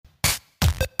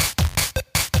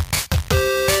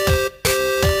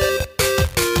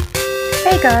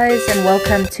guys, and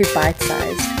welcome to Bite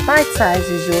Size. Bite Size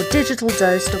is your digital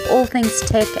dose of all things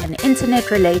tech and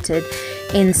internet related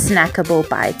in snackable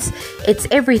bites. It's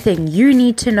everything you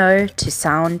need to know to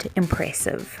sound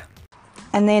impressive.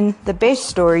 And then the best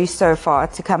story so far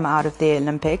to come out of the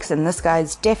Olympics, and this guy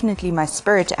is definitely my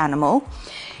spirit animal.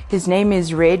 His name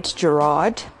is Red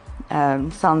Gerard.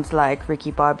 Sounds like Ricky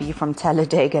Bobby from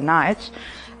Talladega Nights.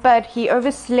 But he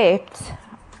overslept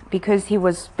because he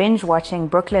was binge watching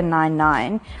Brooklyn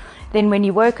Nine-Nine. Then when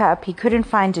he woke up, he couldn't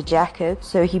find a jacket,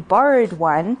 so he borrowed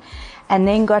one and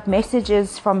then got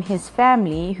messages from his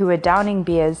family who were downing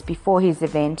beers before his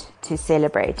event to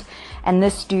celebrate. And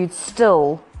this dude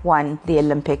still won the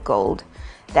Olympic gold.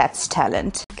 That's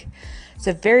talent.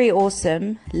 So very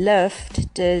awesome.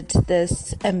 Lyft did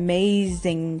this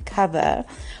amazing cover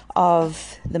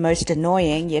of the most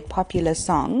annoying yet popular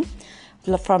song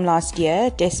from last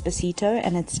year, Despacito,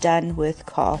 and it's done with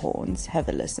car horns. Have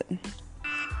a listen.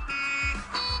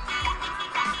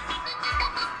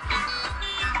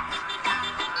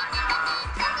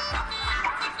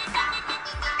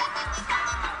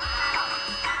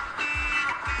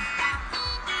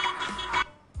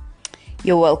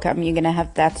 You're welcome. You're going to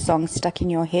have that song stuck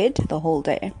in your head the whole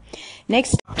day.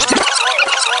 Next,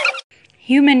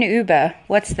 human Uber.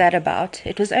 What's that about?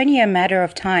 It was only a matter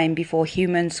of time before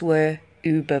humans were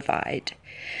Ubervied.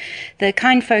 The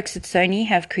kind folks at Sony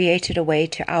have created a way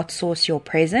to outsource your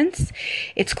presence.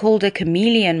 It's called a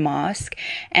chameleon mask,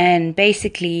 and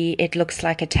basically it looks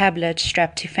like a tablet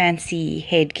strapped to fancy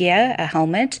headgear, a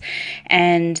helmet,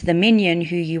 and the minion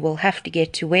who you will have to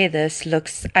get to wear this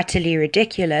looks utterly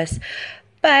ridiculous,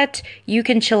 but you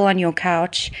can chill on your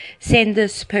couch, send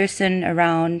this person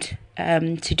around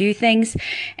to do things,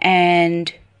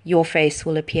 and your face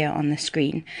will appear on the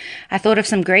screen. I thought of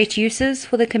some great uses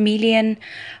for the chameleon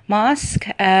mask,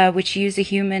 which use a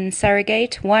human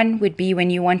surrogate. One would be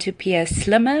when you want to appear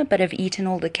slimmer but have eaten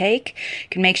all the cake. You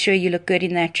can make sure you look good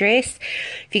in that dress.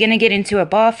 If you're going to get into a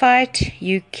bar fight,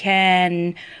 you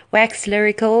can wax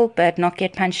lyrical but not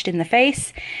get punched in the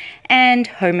face. And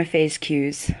home affairs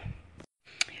cues.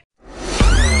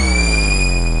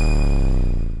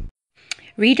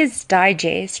 Reader's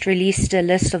Digest released a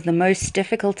list of the most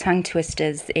difficult tongue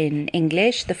twisters in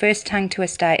English. The first tongue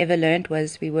twister I ever learned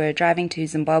was we were driving to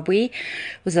Zimbabwe. It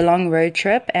was a long road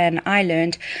trip, and I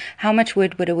learned how much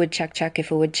wood would a woodchuck chuck if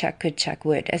a woodchuck could chuck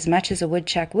wood. As much as a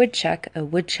woodchuck would chuck, a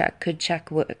woodchuck could chuck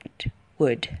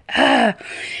wood.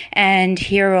 And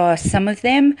here are some of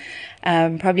them.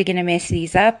 I'm probably going to mess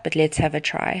these up, but let's have a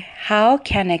try. How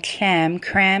can a clam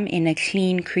cram in a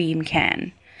clean cream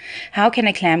can? How can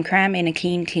a clam cram in a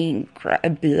clean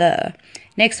blah?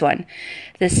 Next one.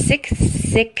 The sick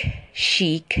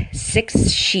chic, 6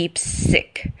 sheep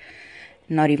sick.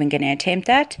 Not even going to attempt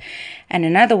that. And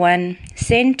another one.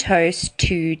 Send toast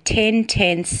to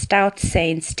 10 stout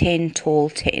saints, 10 tall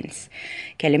tents.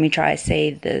 Okay, let me try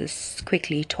say this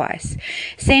quickly twice.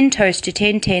 Send toast to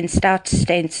 10 stout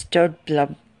saints, blah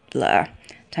blah.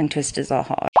 Tongue twisters are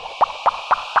hard.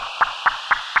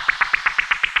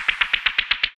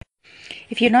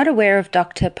 If you're not aware of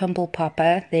Dr. Pimple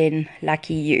Popper, then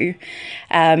lucky you.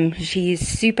 She's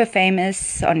super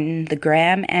famous on the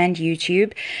gram and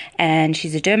YouTube, and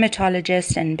she's a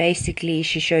dermatologist, and basically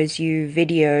she shows you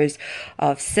videos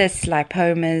of cysts,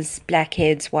 lipomas,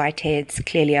 blackheads, whiteheads.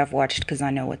 Clearly I've watched because I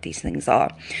know what these things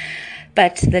are.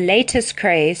 But the latest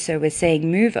craze, so we're saying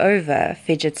move over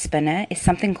fidget spinner, is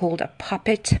something called a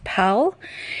Poppet Pal.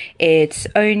 It's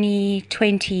only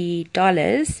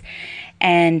 $20.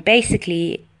 And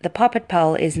basically, the Poppet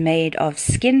Pal is made of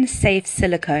skin-safe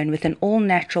silicone with an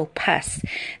all-natural pus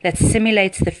that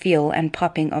simulates the feel and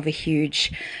popping of a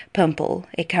huge pimple.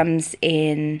 It comes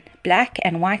in black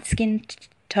and white skin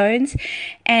tones,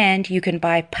 and you can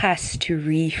buy pus to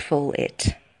refill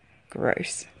it.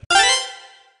 Gross.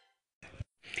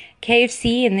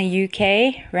 KFC in the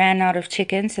UK ran out of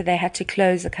chicken, so they had to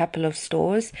close a couple of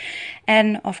stores.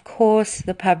 And of course,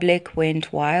 the public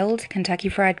went wild. Kentucky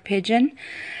Fried Pigeon.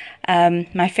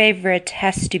 My favorite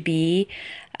has to be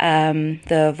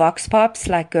the Vox Pops,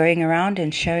 like going around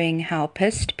and showing how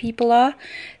pissed people are.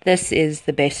 This is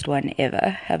the best one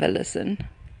ever. Have a listen.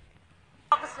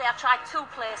 Obviously, I tried 2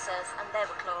 places and they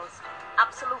were closed.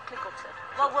 Absolutely gutted.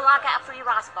 Well, will I get a free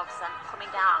rice box then coming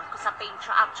down? Because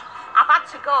I've had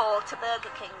to go to Burger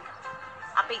King.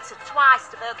 I've been twice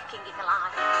to Burger King in my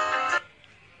life.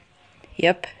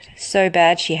 Yep, so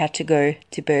bad she had to go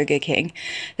to Burger King.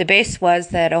 The best was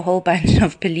that a whole bunch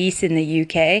of police in the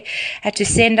UK had to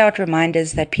send out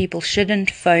reminders that people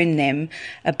shouldn't phone them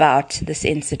about this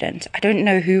incident. I don't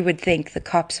know who would think the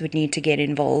cops would need to get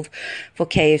involved for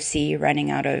KFC running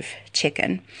out of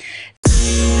chicken.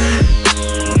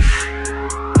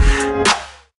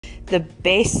 The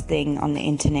best thing on the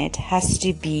internet has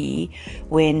to be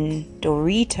when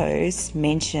Doritos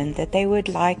mentioned that they would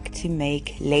like to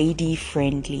make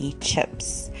lady-friendly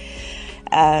chips.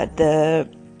 The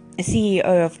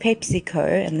CEO of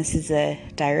PepsiCo, and this is a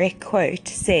direct quote,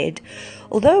 said,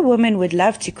 "Although women would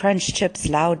love to crunch chips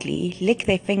loudly, lick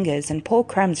their fingers and pour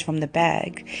crumbs from the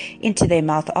bag into their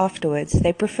mouth afterwards,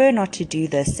 they prefer not to do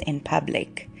this in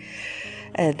public."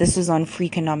 This was on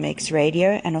Freakonomics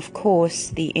Radio, and of course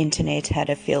the internet had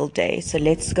a field day, so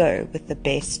let's go with the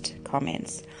best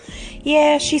comments.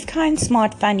 "Yeah, she's kind,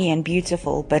 smart, funny and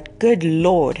beautiful, but good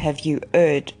lord, have you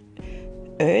heard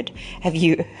her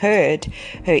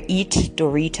eat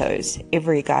Doritos?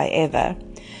 Every guy ever."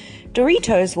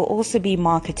 Doritos will also be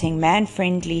marketing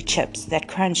man-friendly chips that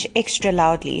crunch extra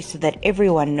loudly so that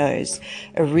everyone knows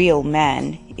a real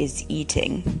man is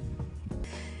eating.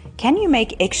 Can you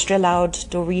make extra loud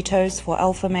Doritos for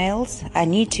alpha males? I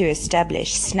need to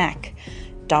establish snack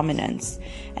dominance.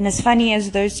 And as funny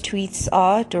as those tweets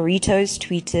are, Doritos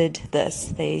tweeted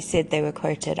this. They said they were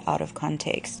quoted out of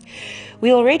context.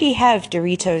 "We already have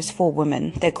Doritos for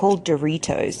women. They're called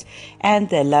Doritos, and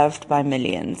they're loved by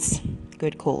millions."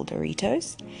 Good call,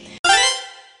 Doritos.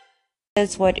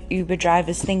 Here's what Uber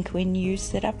drivers think when you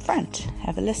sit up front.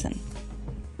 Have a listen.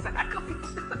 I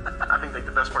think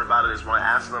the best part about it is when I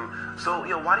ask them, "So,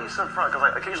 why do you sit up front?"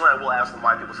 Because occasionally I will ask them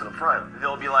why people sit up front.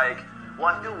 They'll be like, "Well,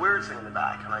 I feel weird sitting in the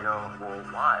back." And I go, "Well,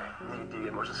 why? Do you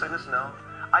get motion sickness?" "No.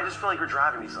 I just feel like you're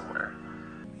driving me somewhere."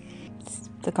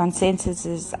 The consensus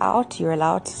is out. You're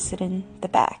allowed to sit in the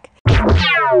back.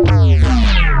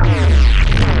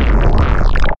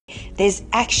 There's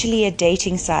actually a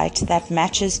dating site that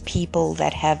matches people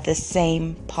that have the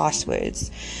same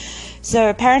passwords. So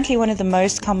apparently one of the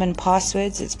most common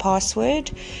passwords is password.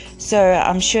 So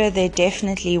I'm sure there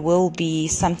definitely will be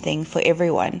something for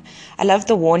everyone. I love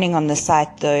the warning on the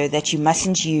site though that you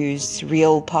mustn't use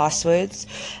real passwords,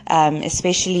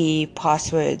 especially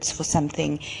passwords for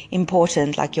something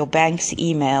important like your bank's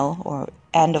email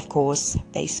and of course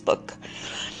Facebook.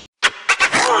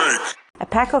 A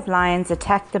pack of lions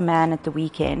attacked a man at the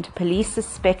weekend. Police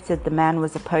suspected the man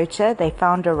was a poacher. They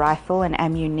found a rifle and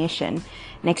ammunition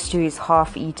next to his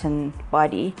half-eaten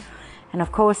body. And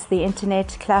of course, the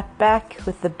internet clapped back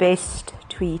with the best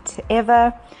tweet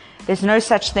ever. "There's no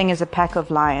such thing as a pack of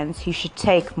lions. You should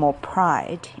take more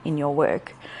pride in your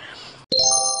work."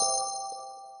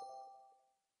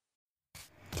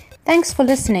 Thanks for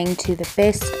listening to the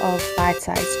best of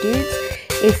Bite-Sized Dudes.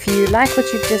 If you like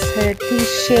what you've just heard, please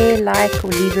share, like, or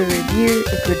leave a review.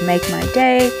 It would make my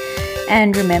day.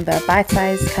 And remember, Bite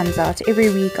Size comes out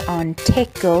every week on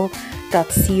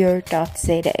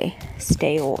techgirl.co.za.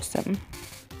 Stay awesome.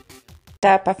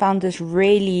 I found this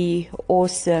really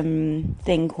awesome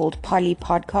thing called Poly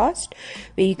Podcast,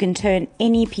 where you can turn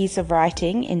any piece of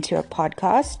writing into a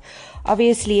podcast.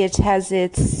 Obviously, it has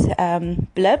its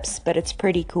blips, but it's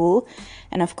pretty cool.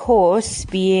 And of course,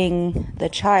 being the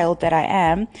child that I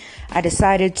am, I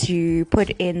decided to put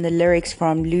in the lyrics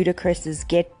from Ludacris's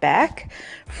Get Back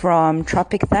from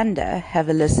Tropic Thunder. Have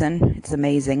a listen. It's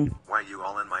amazing. "Why you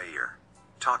all in my ear?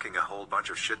 Talking a whole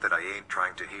bunch of shit that I ain't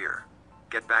trying to hear.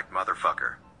 Get back,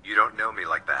 motherfucker. You don't know me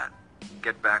like that.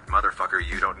 Get back, motherfucker.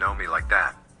 You don't know me like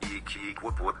that. Eek, eek,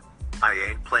 whoop, whoop. I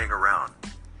ain't playing around."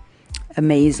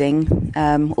 Amazing.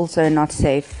 Also not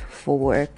safe for work.